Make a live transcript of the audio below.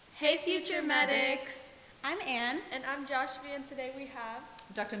Hey Future Medics! I'm Anne. And I'm Joshua, and today we have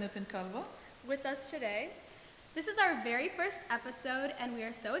Dr. Natankalva with us today. This is our very first episode, and we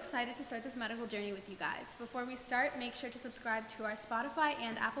are so excited to start this medical journey with you guys. Before we start, make sure to subscribe to our Spotify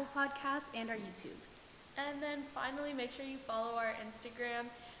and Apple Podcasts and our YouTube. And then finally, make sure you follow our Instagram,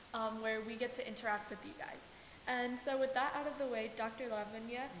 where we get to interact with you guys. And so with that out of the way, Dr.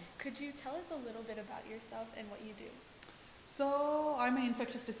 Lavanya, could you tell us a little bit about yourself and what you do? So I'm an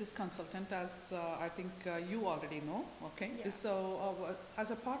infectious disease consultant, as I think you already know. Okay. Yeah. So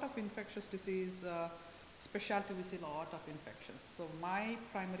as a part of infectious disease specialty, we see a lot of infections. So my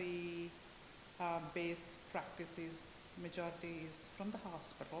primary base practice is majority is from the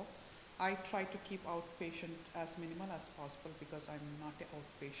hospital. I try to keep outpatient as minimal as possible because I'm not an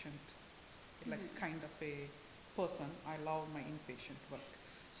outpatient like kind of a person. I love my inpatient work.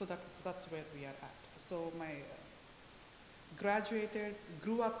 So that's where we are at. So my graduated,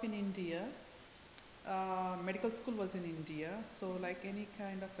 grew up in India. Medical school was in India. So like any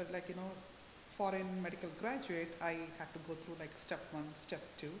kind of foreign medical graduate, I had to go through like step 1, step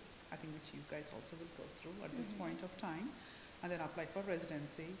 2, I think which you guys also will go through at this point of time, and then apply for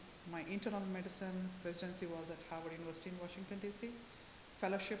residency. My internal medicine residency was at Harvard University in Washington, D.C.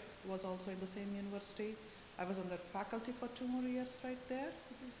 Fellowship was also in the same university. I was on the faculty for 2 more years right there,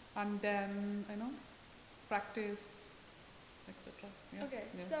 and then practice, etc. Yeah. Okay,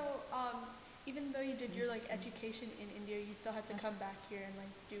 Yeah. so even though you did your education in India, you still had to come back here and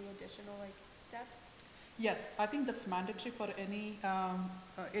do additional steps? Yes, I think that's mandatory for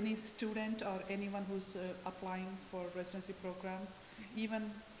any student or anyone who's applying for residency program.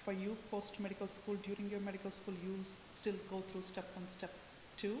 Even for you post-medical school, during your medical school, you still go through step 1, step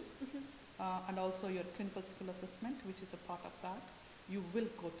 2, and also your clinical skill assessment, which is a part of that. You will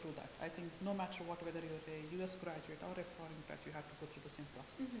go through that. I think no matter what, whether you're a US graduate or a foreign graduate, you have to go through the same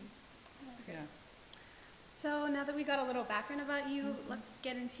process. Okay. Yeah. So now that we got a little background about you, let's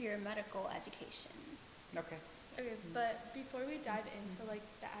get into your medical education. Okay. Okay, but before we dive into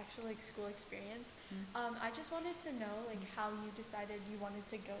the actual school experience, I just wanted to know how you decided you wanted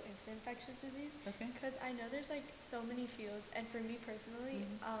to go into infectious disease. Okay. Because I know there's so many fields, and for me personally,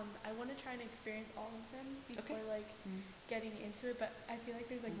 I want to try and experience all of them before getting into it. But I feel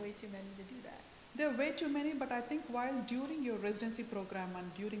like there's way too many to do that. There are way too many, but I think while during your residency program and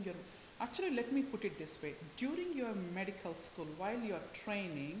during your, actually let me put it this way, during your medical school, while you're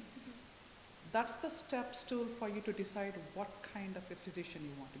training, that's the step stool for you to decide what kind of a physician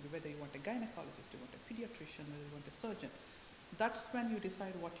you want to be, whether you want a gynecologist, you want a pediatrician, whether you want a surgeon. That's when you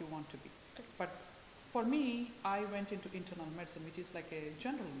decide what you want to be. But for me, I went into internal medicine, which is like a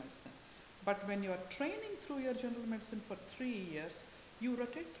general medicine. But when you are training through your general medicine for 3 years, you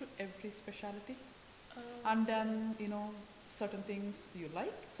rotate through every specialty. And then, certain things you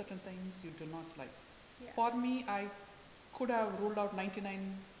like, certain things you do not like. Yeah. For me, I could have ruled out 99%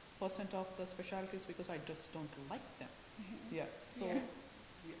 of the specialties because I just don't like them. Yeah. So,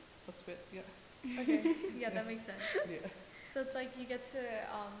 yeah, that's where, yeah. Okay. Yeah, that makes sense. Yeah. So it's you get to,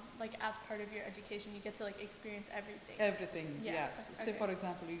 as part of your education, you get to experience everything. Everything, Yeah. yes. Okay. Say for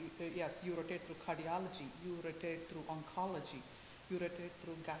example, you rotate through cardiology, you rotate through oncology, you rotate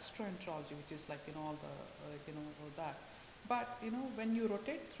through gastroenterology, which is all the, all that. But, when you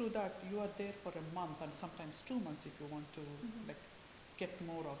rotate through that, you are there for a month and sometimes 2 months if you want to get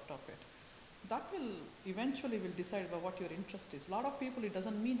more out of it. That will eventually decide what your interest is. A lot of people, it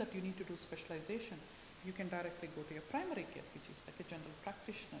doesn't mean that you need to do specialization. You can directly go to your primary care, which is like a general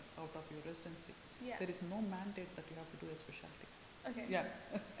practitioner out of your residency. Yeah. There is no mandate that you have to do a specialty. Okay. Yeah.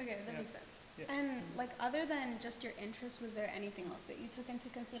 Okay, that Yeah. makes sense. Yeah. And other than just your interest, was there anything else that you took into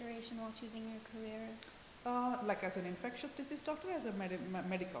consideration while choosing your career? Like as an infectious disease doctor, as a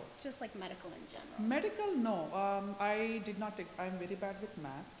medical? Just medical in general. Medical, no. I did not take, I'm very bad with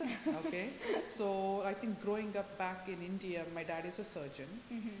math, okay? So I think growing up back in India, my dad is a surgeon,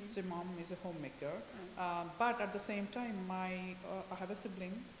 so mom is a homemaker. But at the same time, I have a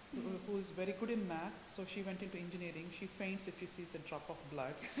sibling who is very good in math, so she went into engineering. She faints if she sees a drop of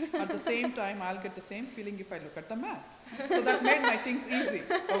blood. At the same time, I'll get the same feeling if I look at the math. So that made my things easy,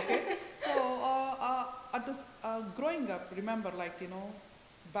 okay? So at this, growing up, remember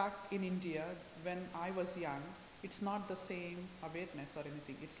back in India, when I was young, it's not the same awareness or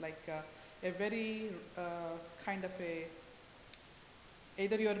anything. It's a very kind of a,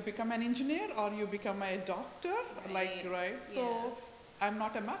 either you become an engineer or you become a doctor, right? Yeah. So I'm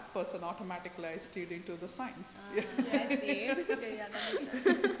not a math person, automatically I steered into the science. I see. Okay, yeah, that makes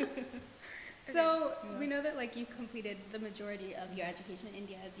sense. So we know that you completed the majority of your education in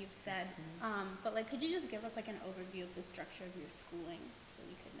India, as you've said. But could you just give us an overview of the structure of your schooling so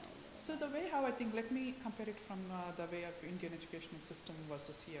we could know a So the way how I think, let me compare it from the way of Indian educational system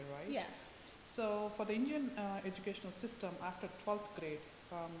versus here, right? Yeah. So for the Indian educational system, after 12th grade,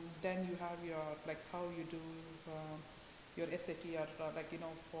 then you have your, like how you do your SAT or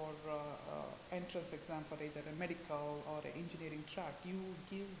for entrance exam for either a medical or an engineering track, you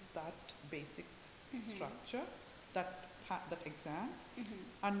give that basic structure, that exam,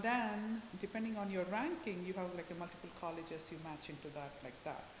 and then depending on your ranking, you have like a multiple colleges you match into that like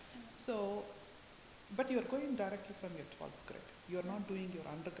that. So, but you're going directly from your 12th grade. You're not doing your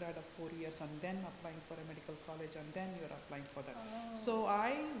undergrad of 4 years and then applying for a medical college and then you're applying for that. So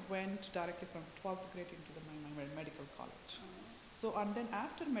I went directly from 12th grade into my medical college. So, and then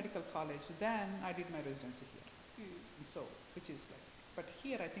after medical college, then I did my residency here. So, which is like, but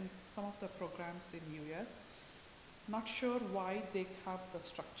here I think some of the programs in US, not sure why they have the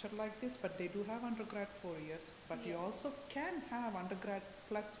structure like this, but they do have undergrad 4 years, but you also can have undergrad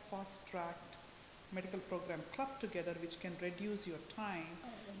plus fast tracked medical program clubbed together, which can reduce your time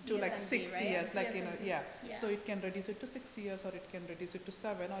to like 6 right? years, like Yeah. So it can reduce it to 6 years, or it can reduce it to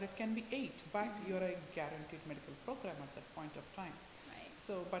 7, or it can be 8, but you're a guaranteed medical program at that point of time. Right.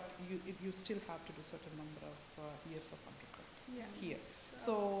 So, but you still have to do certain number of years of undergrad here. So,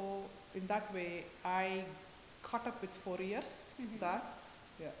 So in that way, I caught up with 4 years. That,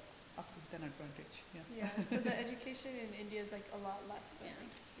 an advantage. yeah, so the education in India is like a lot less than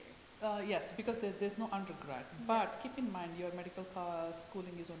like here. Yes, because there's no undergrad. But keep in mind, your medical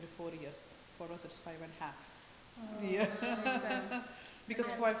schooling is only 4 years. For us, it's 5.5. Makes sense.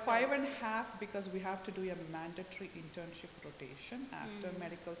 Because for 5.5, because we have to do a mandatory internship rotation after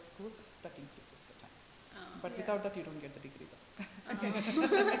medical school, that increases the time. But without that, you don't get the degree though.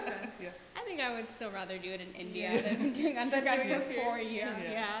 Makes sense. I think I would still rather do it in India than doing undergrad for 4 years.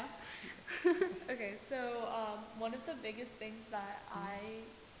 Yeah. Okay, so one of the biggest things that I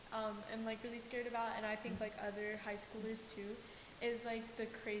am like really scared about, and I think like other high schoolers too, is like the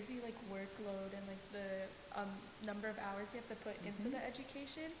crazy like workload and like the number of hours you have to put into the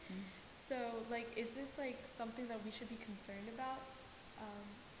education. So like, is this like something that we should be concerned about?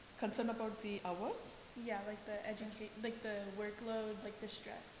 Concerned about the hours? Yeah, like the like the workload, like the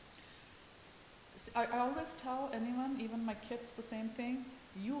stress. I always tell anyone, even my kids, the same thing.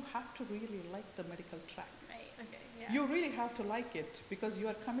 You have to really like the medical track. Right. Okay. Yeah. You really have to like it because you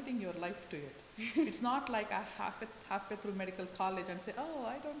are committing your life to it. It's not like I halfway through medical college and say, oh,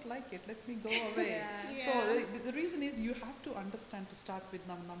 I don't like it, let me go away. So the reason is you have to understand to start with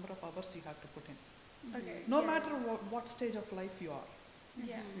the number of hours you have to put in. Okay. No matter what stage of life you are.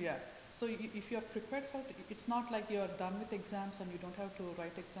 Yeah. So if you are prepared for it, it's not like you are done with exams and you don't have to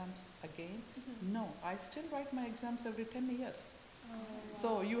write exams again. No, I still write my exams every 10 years.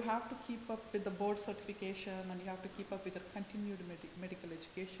 So you have to keep up with the board certification and you have to keep up with the continued medical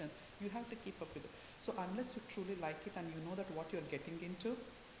education. You have to keep up with it. So unless you truly like it and you know that what you're getting into,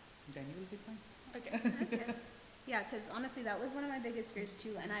 then you'll be fine. Okay. Yeah, because honestly, that was one of my biggest fears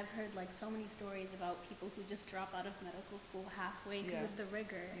too, and I've heard like so many stories about people who just drop out of medical school halfway because of the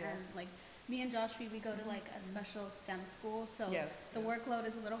rigor. And like me and Josh, we go to like a special STEM school, so the workload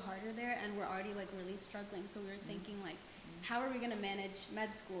is a little harder there, and we're already like really struggling. So we were thinking like, how are we going to manage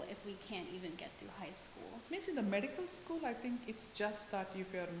med school if we can't even get through high school? Means in the medical school, I think it's just that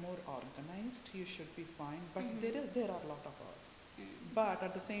if you're more organized, you should be fine. But there are a lot of hours. But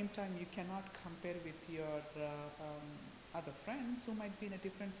at the same time, you cannot compare with your other friends who might be in a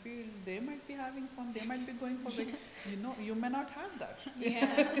different field. They might be having fun. They might be going for big. You may not have that.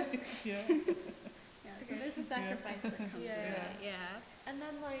 So there's a sacrifice that comes with it. And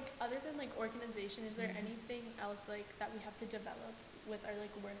then like, other than like organization, is there anything else like that we have to develop with our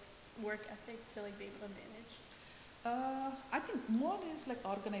like work ethic to like be able to manage? I think more is like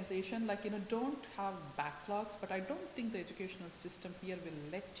organization, like, don't have backlogs, but I don't think the educational system here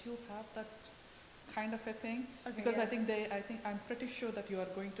will let you have that kind of a thing. Because I think I'm pretty sure that you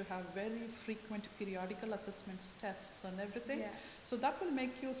are going to have very frequent periodical assessments, tests and everything. So that will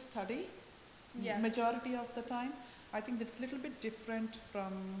make you study majority of the time. I think it's a little bit different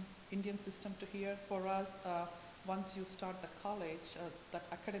from Indian system to here. For us, once you start the college, that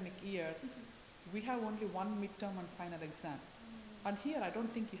academic year, we have only one midterm and final exam. And here, I don't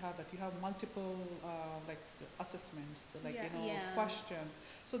think you have that. You have multiple like assessments, like questions.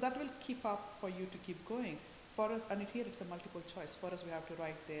 So that will keep up for you to keep going. For us, and here it's a multiple choice. For us, we have to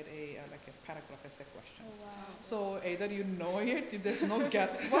write there like a paragraph essay questions. So either you know it, there's no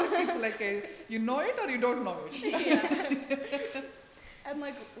guesswork. It's like you know it or you don't know it. And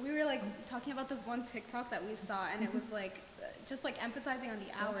like we were like talking about this one TikTok that we saw, and it was like just like emphasizing on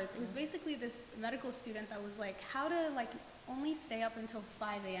the hours. It was basically this medical student that was like how to like only stay up until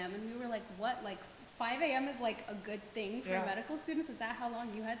 5 a.m. And we were like, what? Like 5 a.m. is like a good thing for medical students? Is that how long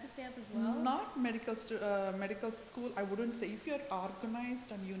you had to stay up as well? Not medical school. I wouldn't say. If you're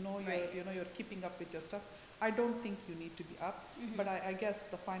organized and you're keeping up with your stuff, I don't think you need to be up. But I guess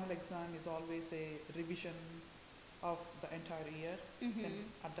the final exam is always a revision of the entire year. Then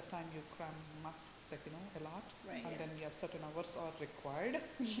at the time you cram up, a lot. Right. And then certain hours are required.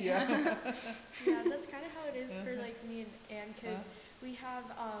 Yeah, that's kind of how it is for like me and Anne, because we have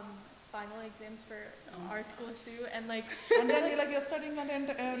final exams for our school too, and then you're studying at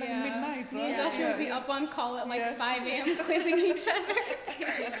midnight, right? Me and Joshua would be up on call at 5 a.m. quizzing each other.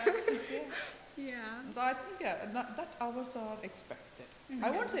 So I think that hours are expected.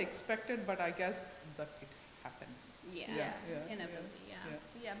 I won't say expected, but I guess that it happens. Inevitably.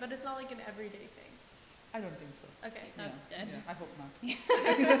 Yeah, but it's not like an everyday thing. I don't think so. Okay, that's good. Yeah, I hope not.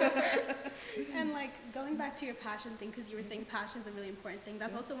 And like going back to your passion thing, because you were saying passion is a really important thing.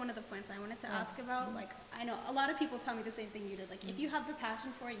 That's also one of the points I wanted to ask about. Like, I know a lot of people tell me the same thing you did. Like, if you have the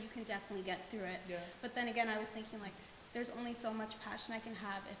passion for it, you can definitely get through it. Yeah. But then again, I was thinking like, there's only so much passion I can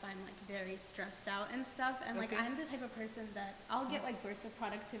have if I'm like very stressed out and stuff. And like, I'm the type of person that I'll get like bursts of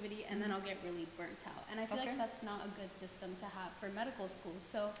productivity and then I'll get really burnt out. And I feel like that's not a good system to have for medical school.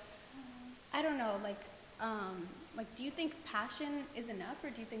 So I don't know, do you think passion is enough,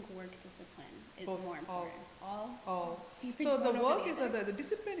 or do you think work discipline is more important? All. Do you think So the work is the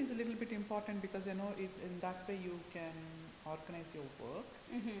discipline is a little bit important, because in that way you can organize your work,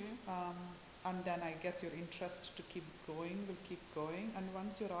 and then I guess your interest to keep going will keep going. And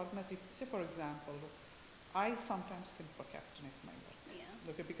once you're organized, say for example, I sometimes can procrastinate my work.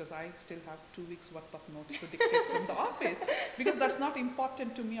 Okay, because I still have 2 weeks worth of notes to dictate from the office, because that's not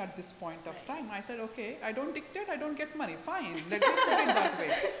important to me at this point of time. I said, okay, I don't dictate, I don't get money, fine, let me put it that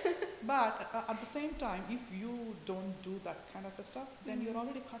way. But at the same time, if you don't do that kind of stuff, then you're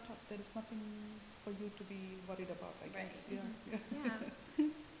already caught up. There is nothing for you to be worried about, I guess.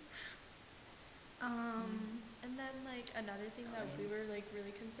 And then another thing that we were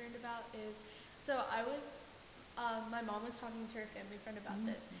really concerned about is, so I was my mom was talking to her family friend about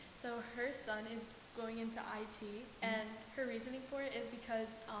this. So her son is going into IT, and her reasoning for it is because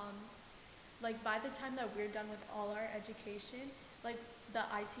by the time that we're done with all our education, the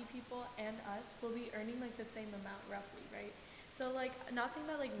IT people and us will be earning the same amount roughly, right? So not saying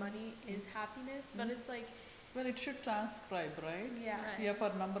that money is happiness, but it's well, it should transcribe, right? Yeah. Right. Yeah,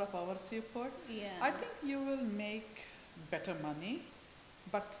 for number of hours you put. Yeah. I think you will make better money,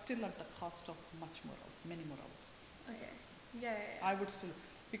 but still at the cost of many more hours. Okay. Yeah. I would still,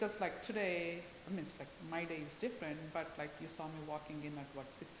 because today, my day is different, but you saw me walking in at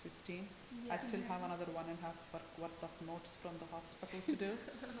 6:15. I still have another 1.5 hour worth of notes from the hospital to do.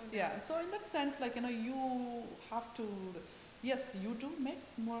 Yeah, so in that sense, you have to, yes, you do make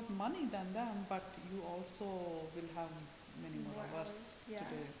more money than them, but you also will have many more hours to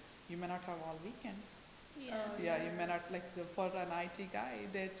do. You may not have all weekends. You may not, for an IT guy,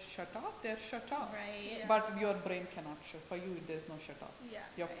 they're shut off. Right. Yeah. But your brain cannot shut. For you, there's no shut off. Yeah.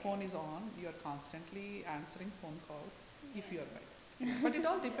 Your phone is on. You're constantly answering phone calls if you're right. But it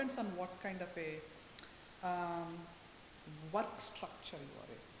all depends on what kind of a work structure you are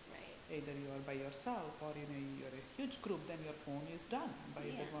in. Right. Either you are by yourself, or you're a huge group, then your phone is done by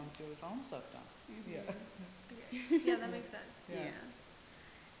the once your rounds are done. Yeah, that makes sense.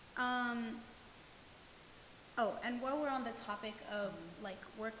 And while we're on the topic of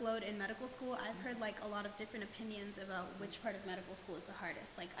workload in medical school, I've heard a lot of different opinions about which part of medical school is the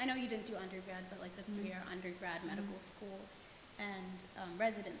hardest. I know you didn't do undergrad, but the 3-year undergrad medical school and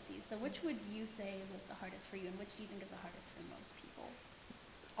residency. So which would you say was the hardest for you, and which do you think is the hardest for most people?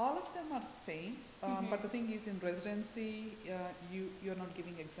 All of them are same, but the thing is, in residency, you're not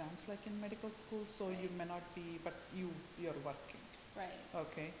giving exams like in medical school, so you may not be, but you're working. Right.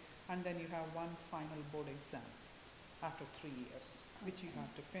 Okay. And then you have one final board exam after 3 years, which you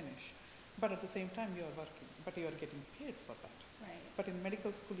have to finish. But at the same time, you are working, but you are getting paid for that. Right. But in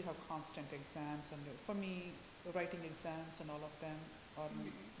medical school, you have constant exams, and for me, writing exams and all of them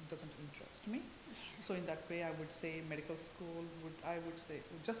doesn't interest me. So in that way, I would say medical school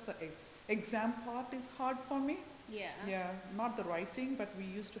just the exam part is hard for me. Yeah, not the writing, but we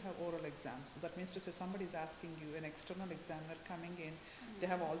used to have oral exams. So that means to say somebody is asking you, an external examiner coming in, they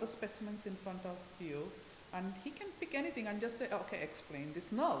have all the specimens in front of you, and he can pick anything and just say, okay, explain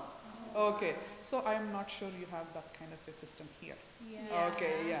this. No, Okay, so I'm not sure you have that kind of a system here. Yeah.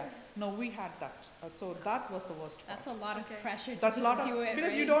 Okay, yeah. No, we had that. So that was the worst part. That's a lot of Okay. pressure to That's a just lot of, do it. because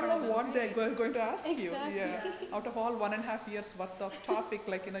right you in don't front know of what them. they're going to ask you. Exactly. Yeah. Yeah. Out of all 1.5 years worth of topic,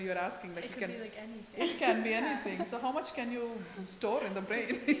 like, you're asking, like, It you could can, be like anything. it can be anything. So how much can you store in the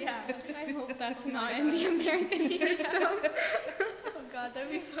brain? Yeah, I hope that's not in the American system. Oh God,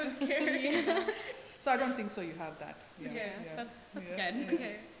 that'd be so scary. So I don't think so you have that. Yeah, that's Yeah, good. yeah.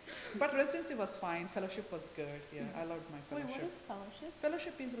 Okay. But residency was fine, fellowship was good. Yeah, I loved my Wait, fellowship. what is fellowship?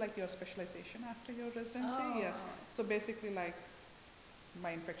 Fellowship is like your specialization after your residency. Oh, Yeah. So basically, like,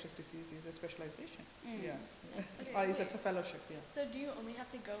 my infectious disease is a specialization. Yeah. Okay, It's a fellowship. Yeah. So do you only have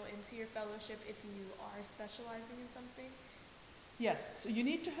to go into your fellowship if you are specializing in something? Yes. So you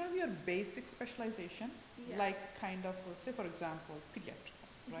need to have your basic specialization, Yeah. like kind of, say for example,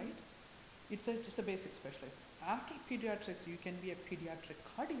 pediatrics, right? It's a basic specialization. After pediatrics, you can be a pediatric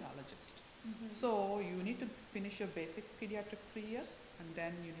cardiologist. So you need to finish your basic pediatric 3 years, and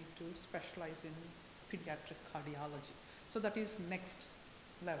then you need to specialize in pediatric cardiology. So that is next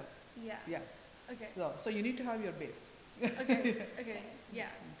level. Yeah. Yes. Okay. So you need to have your base. Okay. Okay. Yeah,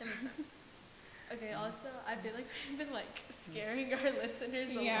 that makes sense. Okay. Also, I feel like we've been like scaring our listeners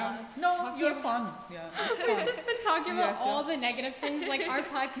a Yeah. lot. No, talking you're fun. Yeah, it's fun. We've just been talking about Yeah, all the negative things, like our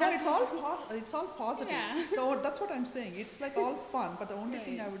podcast. No, it's all positive. Yeah. That's what I'm saying. It's like all fun, but the only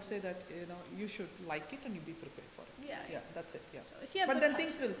thing Right. I would say that you should like it and you be prepared for it. Yeah. Yeah, that's it. Yeah. So if you have But the then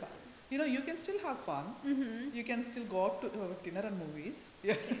things will come. You can still have fun. You can still go out to dinner and movies.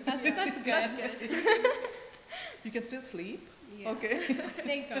 Yeah. That's good. That's good. You can still sleep. Yeah. Okay.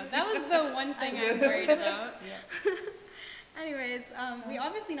 Thank God. That was the one thing I'm worried about. Yeah. Anyways, we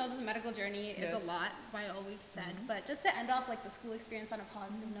obviously know that the medical journey is Yes. a lot by all we've said, but just to end off like the school experience on a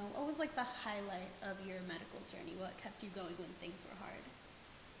positive note, what was like the highlight of your medical journey? What kept you going when things were hard?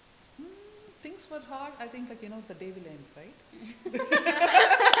 Things were hard. I think the day will end, right?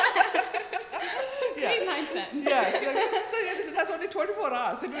 Great mindset. Yes, it has only 24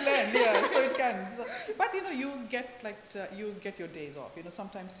 hours. It will end. Yeah, so it can. So, but you get your days off.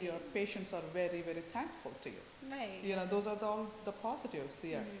 Sometimes your patients are very, very thankful to you. Right. Those are all the positives.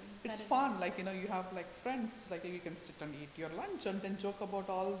 Yeah, it's That is fun. You have friends. You can sit and eat your lunch and then joke about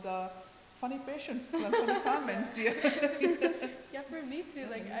all the funny patients and funny comments. Yeah. Yeah, for me too.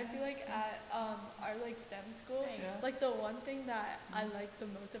 I feel like at our STEM school, Yeah. the one thing that I like the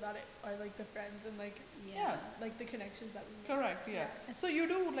most about it are the friends and Yeah. the connections that we make. Correct, yeah. So you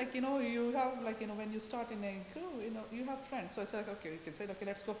do you have when you start in a crew, you have friends. So it's like, okay, you can say, okay,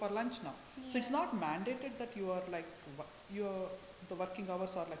 let's go for lunch now. So it's Yeah. not mandated that you are the working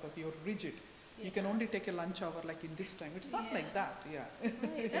hours are okay, you're rigid. You can only take a lunch hour in this time. It's not like that, yeah.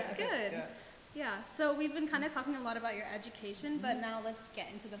 Right, that's good. Yeah. Yeah, so we've been kind of talking a lot about your education, but now let's get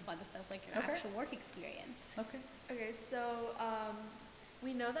into the fun stuff like your Okay. actual work experience. Okay. Okay, so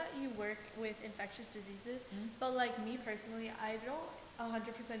we know that you work with infectious diseases, Mm. but me personally, I don't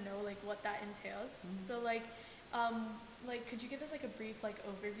 100% know what that entails. So could you give us a brief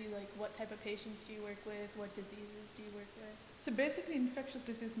overview, what type of patients do you work with, what diseases do you work with? So basically, infectious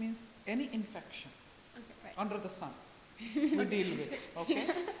disease means any infection Okay, right. under the sun we deal with. Okay.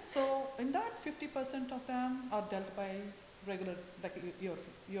 So in that, 50% of them are dealt by regular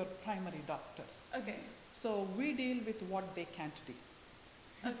your primary doctors. Okay. So we deal with what they can't do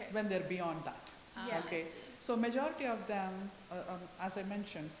Okay. when they're beyond that. Yeah. Okay. So majority of them, as I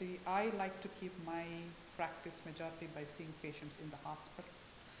mentioned, I like to keep my practice majority by seeing patients in the hospital.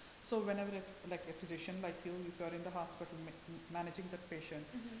 So whenever a physician like you, if you're in the hospital managing that patient,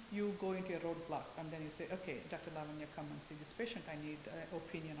 you go into a roadblock and then you say, okay, Dr. Lavanya, come and see this patient. I need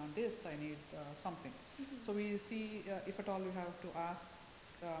opinion on this. I need something. So we see if at all you have to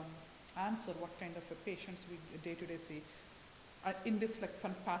answer what kind of patients we day to day see. In this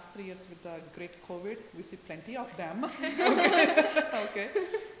from past 3 years with the great COVID, we see plenty of them. Okay.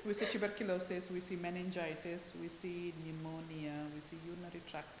 We see tuberculosis, we see meningitis, we see pneumonia, we see urinary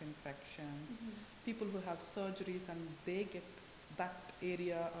tract infections, people who have surgeries and they get that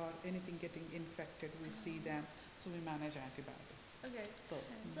area or anything getting infected, we see them. So we manage antibiotics. Okay. So,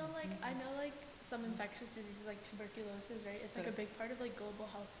 I know some infectious diseases like tuberculosis, right? It's a big part of global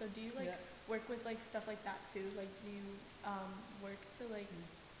health. So do you Yeah. work with stuff like that too? Do you work to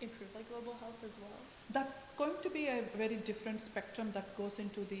improve global health as well? That's going to be a very different spectrum that goes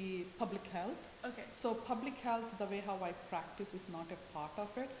into the public health. Okay. So public health, the way how I practice is not a part of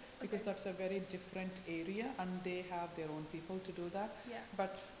it, because Okay. that's a very different area and they have their own people to do that. Yeah.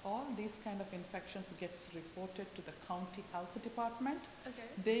 But all these kind of infections gets reported to the county health department. Okay.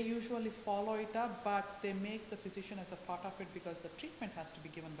 They usually follow it up, but they make the physician as a part of it because the treatment has to be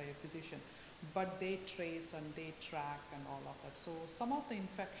given by a physician. But they trace and they track and all of that. So some of the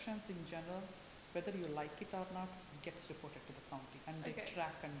infections in general, whether you like it or not, gets reported to the county and they Okay.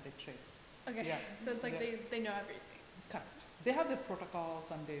 track and they trace. Okay. Yeah. So it's like Yeah. they know everything. Correct. They have their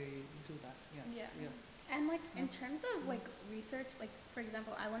protocols and they do that. Yes. Yeah. And like in Mm. terms of like research, like for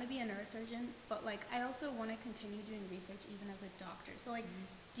example, I want to be a neurosurgeon, but like I also want to continue doing research even as a doctor. So like,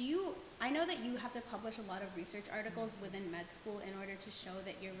 I know that you have to publish a lot of research articles within med school in order to show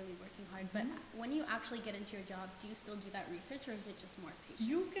that you're really working hard, but when you actually get into your job, do you still do that research or is it just more patients?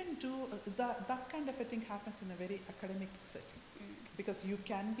 You can do that kind of a thing happens in a very academic setting, because you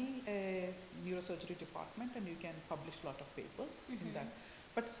can be a neurosurgery department and you can publish a lot of papers in that.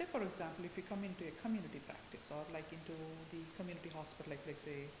 But say for example, if you come into a community practice or like into the community hospital, like let's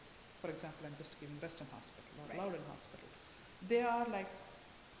say, for example, I'm just giving Western Hospital or Right. Loudon Hospital, they are like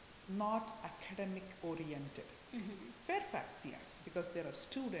not academic oriented. Fairfax, yes, because there are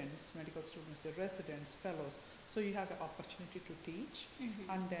students, medical students, there are residents, fellows, so you have the opportunity to teach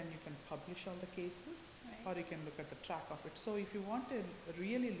and then you can publish all the cases or you can look at the track of it. So if you want to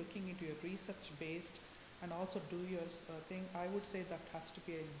really looking into a research based and also do your thing, I would say that has to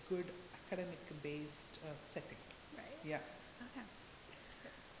be a good academic based setting. Right. Yeah. Okay.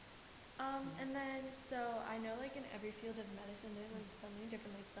 And then, so I know like in every field of medicine, there's like so many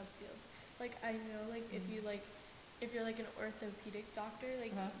different like subfields. Like I know like if you're like an orthopedic doctor,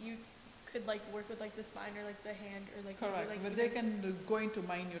 like you could like work with like the spine or like the hand or like maybe, Correct, like but even- they can go into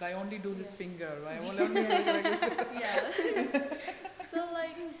minute. I only do this Yeah. finger. I only do like yeah. So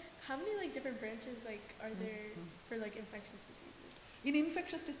like, how many like different branches like are there for like infectious diseases? in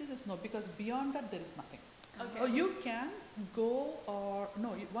infectious diseases, no, because beyond that there is nothing. Okay. Or you can go or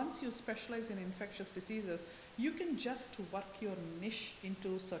no, once you specialize in infectious diseases, you can just work your niche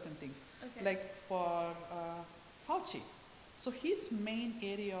into certain things. Okay. Like for Fauci, so his main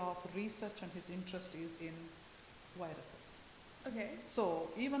area of research and his interest is in viruses. Okay. So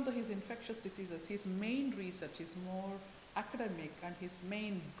even though his infectious diseases, his main research is more academic and his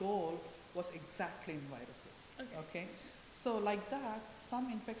main goal was exactly in viruses. Okay. So like that,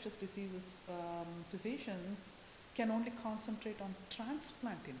 some infectious diseases physicians can only concentrate on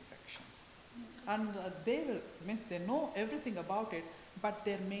transplant infections. And they know everything about it, but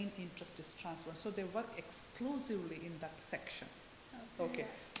their main interest is transplant. So they work exclusively in that section. Okay.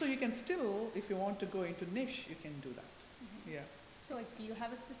 So you can still, if you want to go into niche, you can do that. Yeah. So like, do you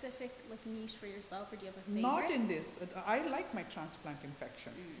have a specific like niche for yourself or do you have a favorite? Not in this. I like my transplant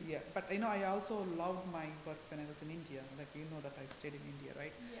infections. Yeah. But I also loved my work when I was in India. Like that I stayed in India,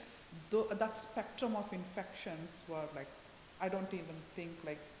 right? Yeah. That spectrum of infections were like, I don't even think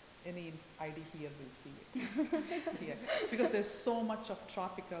like any ID here will see it. Yeah. Because there's so much of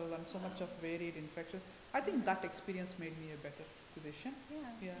tropical and so much of varied infections. I think that experience made me a better physician.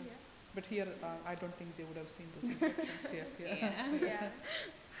 Yeah. Yeah. But here, I don't think they would have seen those infections here. Yeah.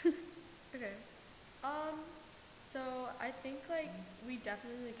 Yeah. Okay. So I think like we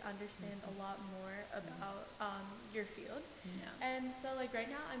definitely like understand a lot more about your field. Yeah. And so like right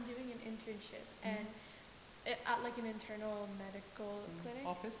now I'm doing an internship and at like an internal medical clinic.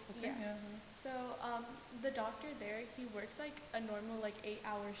 Office. Okay. Yeah. So the doctor there, he works like a normal like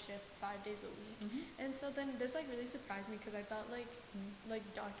 8-hour shift 5 days a week. And so then this like really surprised me because I thought like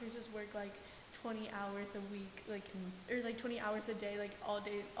doctors just work like 20 hours a week, like or like 20 hours a day, like all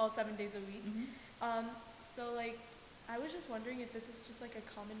 7 days a week. So like I was just wondering if this is just like a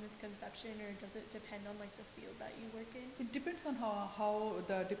common misconception or does it depend on like the field that you work in? It depends on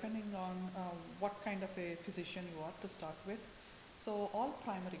depending on what kind of a physician you are to start with. So all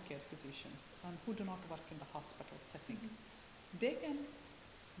primary care physicians who do not work in the hospital setting, they can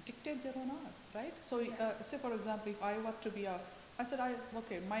dictate their own hours, right? So say for example, if I were to be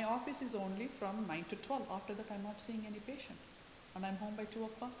my office is only from 9 to 12. After that, I'm not seeing any patient, and I'm home by 2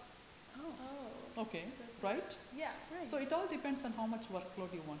 o'clock. Oh. Okay, So it's right? Yeah, right. So it all depends on how much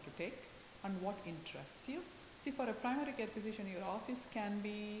workload you want to take and what interests you. See, for a primary care physician, your office can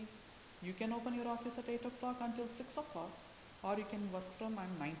be, you can open your office at 8 o'clock until 6 o'clock, or you can work from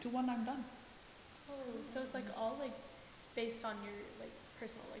 9 to 1, I'm done. Oh, so it's like all like based on your like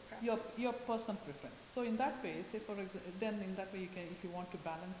personal like preference. Your personal preference. So in that way, say for then in that way you can, if you want to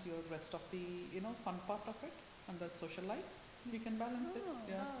balance your rest of the fun part of it and the social life, You can balance it. Oh,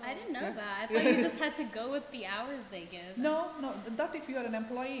 Yeah. I didn't know Yeah. that. I thought you just had to go with the hours they give. No, that if you are an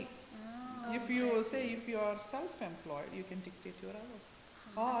employee. Oh, If okay, you I say see. if you are self-employed, you can dictate your hours.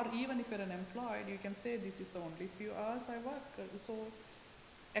 huh. Or even if you're an employed, you can say this is the only few hours I work. So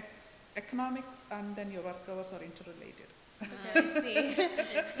economics and then your work hours are interrelated. I see.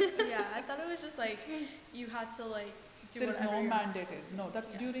 Yeah, I thought it was just like you had to like do There is whatever no your boss mandated. tells you. No,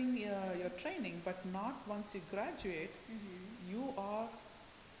 that's Yeah. during your training, but not once you graduate. You are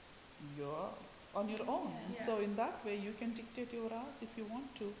you're on your own. Yeah. So in that way, you can dictate your hours if you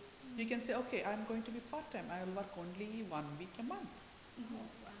want to. You can say, okay, I'm going to be part-time. I'll work only 1 week a month. Oh,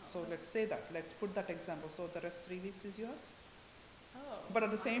 wow. So let's say that. Let's put that example. So the rest 3 weeks is yours. Oh. But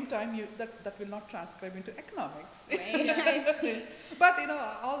at the same time, that will not transcribe into economics. Right, I see. But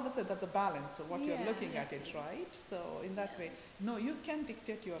all that's a balance of what you're Yeah, looking I at it, see. right? So in that Yeah. way, no, you can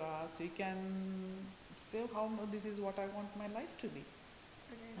dictate your hours. You can say this is what I want my life to be.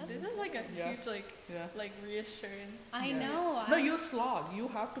 Okay. This is like a Yeah. huge Yeah. like reassurance. I Yeah. know. No, you slog. You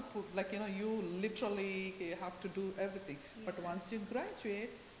have to put you literally have to do everything. But Yeah. once you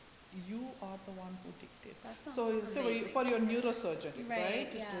graduate, you are the one who dictates. That sounds So amazing. for your neurosurgery, Right, right?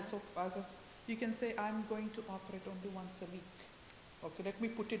 yeah. So you can say I'm going to operate only once a week. Okay, let me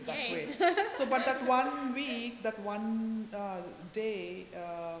put it that Yay. way. So, but that 1 week, that one day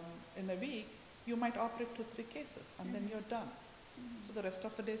in a week, you might operate 2-3 cases, and then you're done. So the rest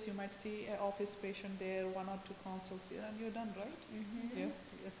of the days you might see an office patient there, 1 or 2 consults here, and you're done, right? Yeah.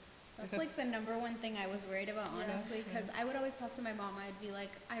 That's like the number one thing I was worried about, Yeah. honestly, because I would always talk to my mom. I'd be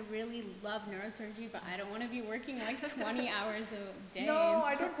like, I really love neurosurgery, but I don't want to be working like 20 hours a day. No, and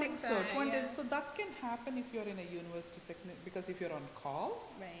I stuff don't think like so. that, 20 yeah. So that can happen if you're in a university sector, because if you're on call,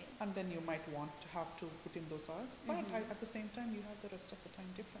 Right. and then you might want to have to put in those hours. But Mhm. at the same time, you have the rest of the time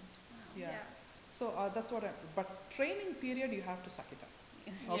different. Wow. Yeah. So that's what but training period, you have to suck it up.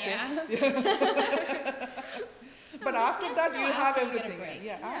 Yes. Okay. Yeah. But No, after it's that, nice you to know have after you get a everything. break.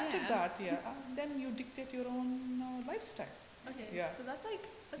 Yeah, after Yeah. that, then you dictate your own lifestyle. Okay. Yeah. So that's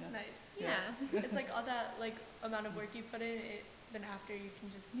Yeah. nice. Yeah. It's like all that like amount of work you put in, then after you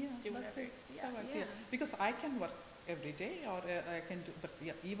can just Yeah, do that's whatever. it. Yeah. Correct, Yeah. Because I can work every day, or I can do, but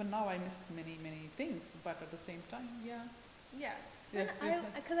even now I miss many things. But at the same time, Yeah. yeah,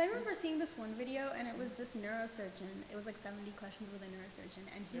 Because I remember seeing this one video, and it was this neurosurgeon. It was like 70 questions with a neurosurgeon,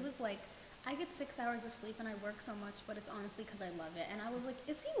 and he Yeah. was like, I get 6 hours of sleep and I work so much, but it's honestly because I love it. And I was like,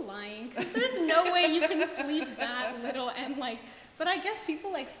 is he lying? Because there's no way you can sleep that little and like, but I guess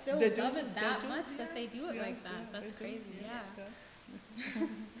people like still They do, love it they that do, much that they yes, do it yes, like that. yeah, That's they do, crazy, yeah.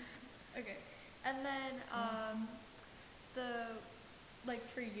 Okay. And then like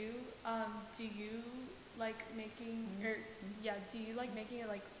for you, do you like making do you like making it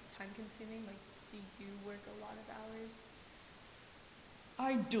like time consuming? Like do you work a lot of hours?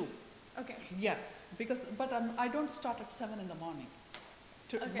 I do. Okay. Yes, but I don't start at 7 in the morning.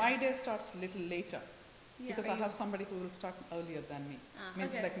 Okay. My day starts a little later Yeah. because I have somebody who will start earlier than me. Ah.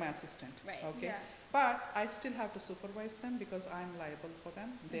 Means Okay. like my assistant. Right. Okay. Yeah. But I still have to supervise them because I'm liable for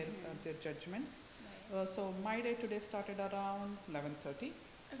them, their judgments. Right. So my day today started around 11:30.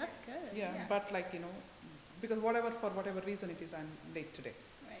 That's good. Yeah, Yeah. but because for whatever reason it is, I'm late today.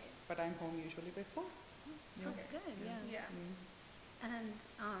 Right. But I'm home usually by 4. Yeah. That's good, Yeah. yeah. Yeah. Mm. And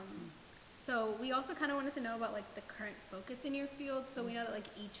so we also kind of wanted to know about like the current focus in your field. So we know that like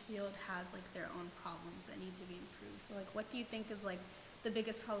each field has like their own problems that need to be improved. So like what do you think is like the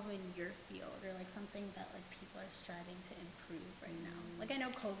biggest problem in your field, or like something that like people are striving to improve right now? Like I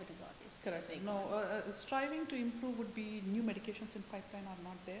know COVID is obviously Correct. a big No, one. striving to improve would be new medications in pipeline are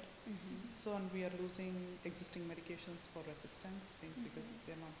not there. So, and we are losing existing medications for resistance things because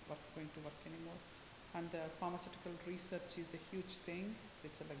they're not going to work anymore. And pharmaceutical research is a huge thing.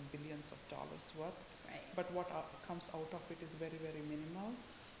 It's like billions of dollars worth. Right. But what comes out of it is very minimal.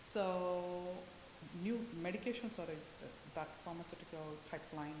 So, new medications are that pharmaceutical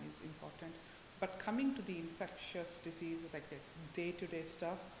pipeline is important. But coming to the infectious disease, like the day-to-day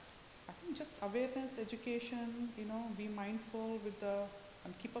stuff, I think just awareness, education, be mindful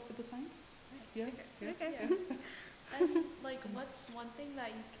and keep up with the science. Yeah. Yeah. Okay. Yeah. And like what's one thing that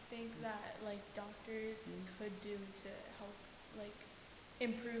you think that like doctors could do to help like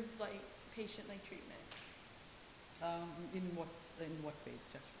improve like patient like treatment? In what way,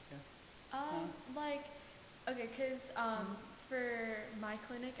 Jeff? Yeah. Like, okay, cause for my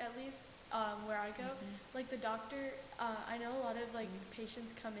clinic at least, where I go, like the doctor, I know a lot of like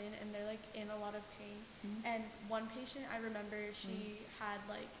patients come in and they're like in a lot of pain. And one patient I remember, she had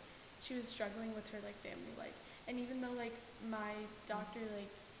like, she was struggling with her like family life. And even though like my doctor,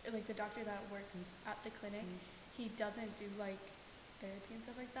 like the doctor that works at the clinic, he doesn't do like therapy and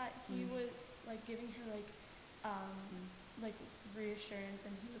stuff like that. He was like giving her um, like reassurance,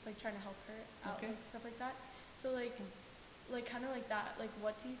 and he was like trying to help her out, Okay. like stuff like that. So like kind of like that. Like,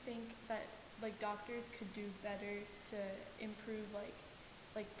 what do you think that like doctors could do better to improve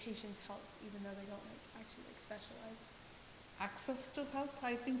like patients' health, even though they don't like actually like specialize? Access to health,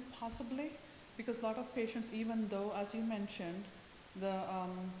 I think possibly, because a lot of patients, even though, as you mentioned, the,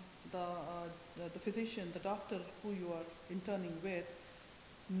 the physician, the doctor who you are interning with,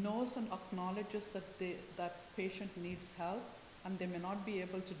 knows and acknowledges that that patient needs help, and they may not be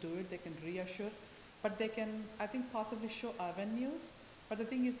able to do it. They can reassure, but they can, I think, possibly show avenues. But the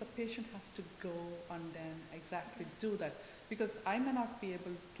thing is, the patient has to go and then exactly do that, because I may not be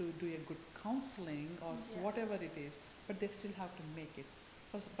able to do a good counseling or whatever it is, but they still have to make it.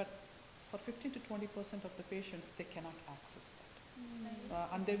 But for 15 to 20% of the patients, they cannot access that,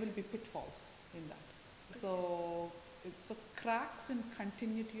 and there will be pitfalls in that. So cracks in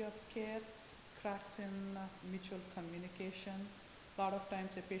continuity of care, cracks in mutual communication. A lot of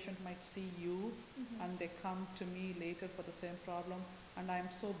times a patient might see you and they come to me later for the same problem, and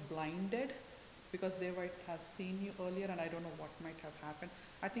I'm so blinded because they might have seen you earlier and I don't know what might have happened.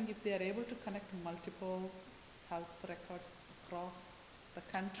 I think if they are able to connect multiple health records across the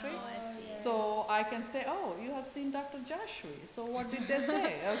country, so I can say, oh, you have seen Dr. Joshua, so what did they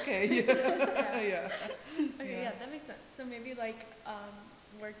say? Okay, Okay, yeah, that makes sense. So maybe like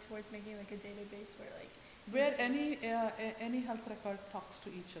work towards making like a database where any health record talks to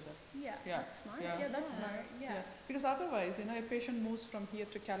each other. Yeah, that's smart. Yeah, that's smart. Yeah. Because otherwise, a patient moves from here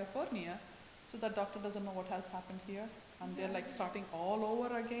to California, so the doctor doesn't know what has happened here, and they're like starting all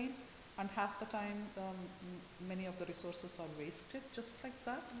over again, and half the time, many of the resources are wasted just like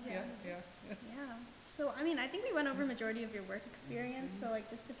that. Yeah. So, I mean, I think we went over majority of your work experience. So, like,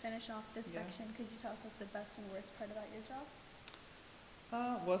 just to finish off this section, could you tell us like the best and worst part about your job?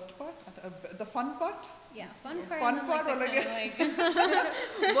 Worst part? The fun part? Yeah, fun part. Fun and part, then, like,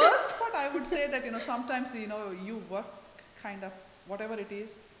 like worst part, I would say that, sometimes, you work kind of, whatever it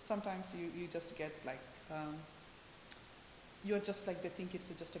is, sometimes you just get like, you're just like, they think it's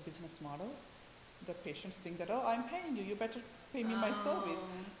just a business model. The patients think that, oh, I'm paying you, you better pay me my service.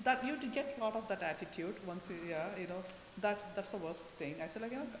 That you get a lot of that attitude once that's the worst thing. I said,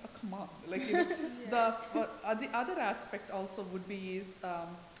 like, come on, like, the other aspect also would be is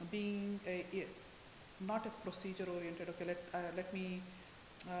being not a procedure oriented. Okay, let me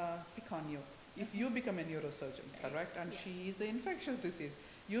pick on you. If you become a neurosurgeon, correct, and she is an infectious disease,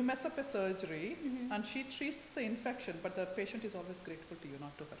 you mess up a surgery and she treats the infection, but the patient is always grateful to you,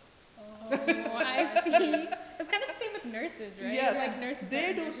 not to her. Oh, I see. It's kind of the same with nurses, right? Yes, like nurses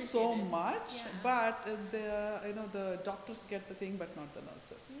they do so much, Yeah. but the doctors get the thing, but not the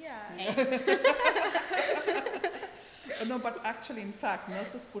nurses. Yeah. No, but actually, in fact,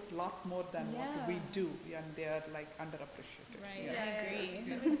 nurses put a lot more than what we do, and they are like underappreciated. Right. Yes. I agree.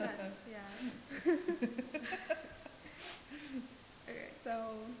 That makes sense. Yeah. Okay. So,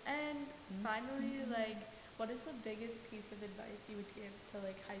 And finally, like, what is the biggest piece of advice you would give to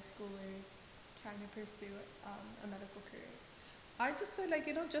like high schoolers trying to pursue a medical career? I just say, like,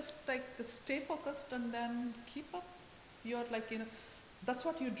 just like stay focused and then keep up. You're like, that's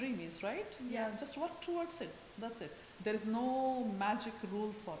what your dream is, right? Yeah. Just work towards it. That's it. There is no magic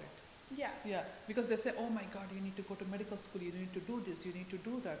rule for it. Yeah. Yeah, because they say, oh my God, you need to go to medical school, you need to do this, you need to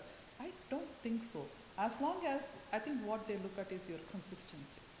do that. I don't think so. As long as, I think what they look at is your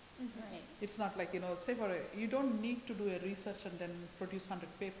consistency. right. It's not like, say you don't need to do a research and then produce 100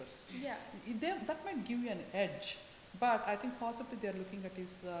 papers. Yeah. That might give you an edge, but I think possibly they're looking at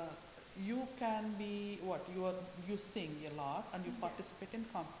is you can be you sing a lot and you participate in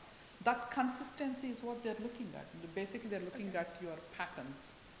that consistency is what they're looking at. Basically, they're looking at your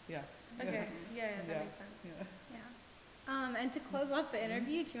patterns. Yeah. Okay. Yeah, that makes sense. Yeah. And to close off the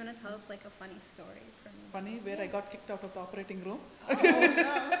interview, do you want to tell us like a funny story from? Funny, where I got kicked out of the operating room. Oh,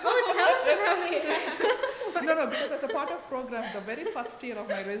 tell us about it. No, because as a part of program, the very first year of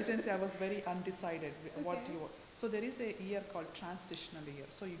my residency, I was very undecided what you want. So there is a year called transitional year.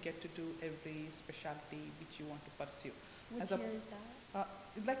 So you get to do every specialty which you want to pursue. Which year is that?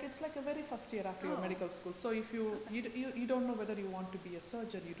 It's like a very first year after your medical school. So if you don't know whether you want to be a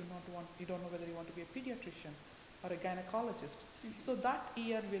surgeon, you don't know whether you want to be a pediatrician or a gynecologist. So that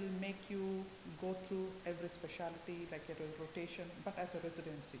year will make you go through every specialty, like a rotation, but as a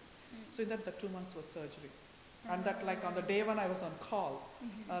residency. So in that, the 2 months was surgery. And that, like, on the day when I was on call.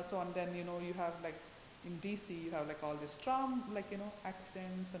 So, and then, you have like in DC you have like all these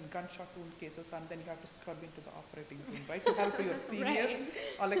accidents and gunshot wound cases, and then you have to scrub into the operating room, right, to help your seniors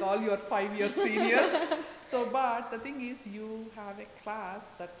or like all your 5-year seniors. So, but the thing is, you have a class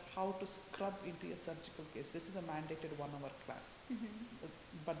that how to scrub into a surgical case. This is a mandated 1-hour class.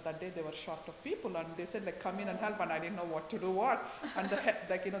 But that day they were short of people, and they said like come in and help, and I didn't know what to do what. And the head,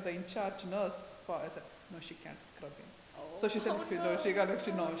 the in charge nurse, I said no, she can't scrub in. So she said,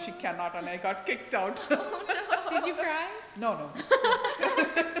 she cannot, and I got kicked out. Did you cry? No.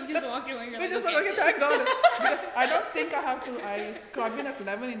 You just walked away. We just went, okay, thank God. Because I don't think I scrub in at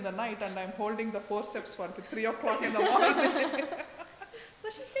 11 in the night, and I'm holding the forceps for 3 o'clock in the morning. So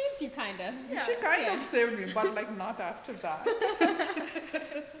she saved you, kind of. Yeah. She kind of saved me, but like not after that.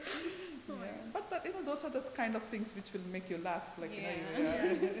 But that, those are the kind of things which will make you laugh, like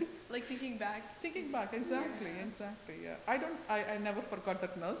like thinking back. Exactly. Yeah. I never forgot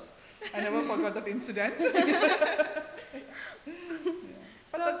that nurse. I never forgot that incident.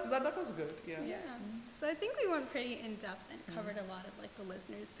 But that was good. Yeah. So I think we went pretty in depth and covered a lot of like the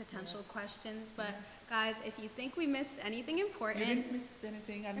listeners' potential questions. But guys, if you think we missed anything important, you didn't miss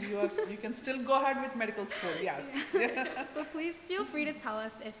anything, and you can still go ahead with medical school. Yes. But please feel free to tell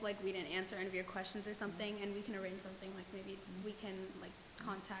us if like we didn't answer any of your questions or something, and we can arrange something like maybe we can like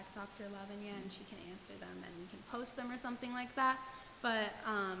contact Dr. Lavanya and she can answer them, and we can post them or something like that. But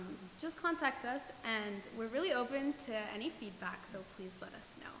just contact us, and we're really open to any feedback, so please let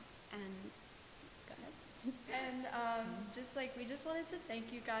us know. And go ahead. And we just wanted to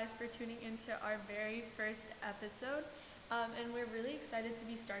thank you guys for tuning into our very first episode. And we're really excited to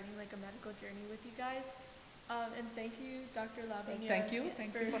be starting like a medical journey with you guys. And thank you, Dr. Lavanya. Thank you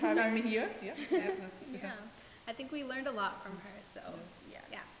for having me here. Yes. Yeah. I think we learned a lot from her, so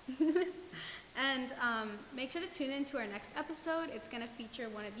yeah. And make sure to tune in to our next episode. It's going to feature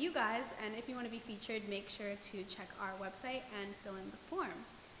one of you guys, and if you want to be featured, make sure to check our website and fill in the form.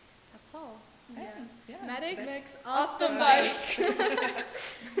 That's all. Yes. Medics off the mic.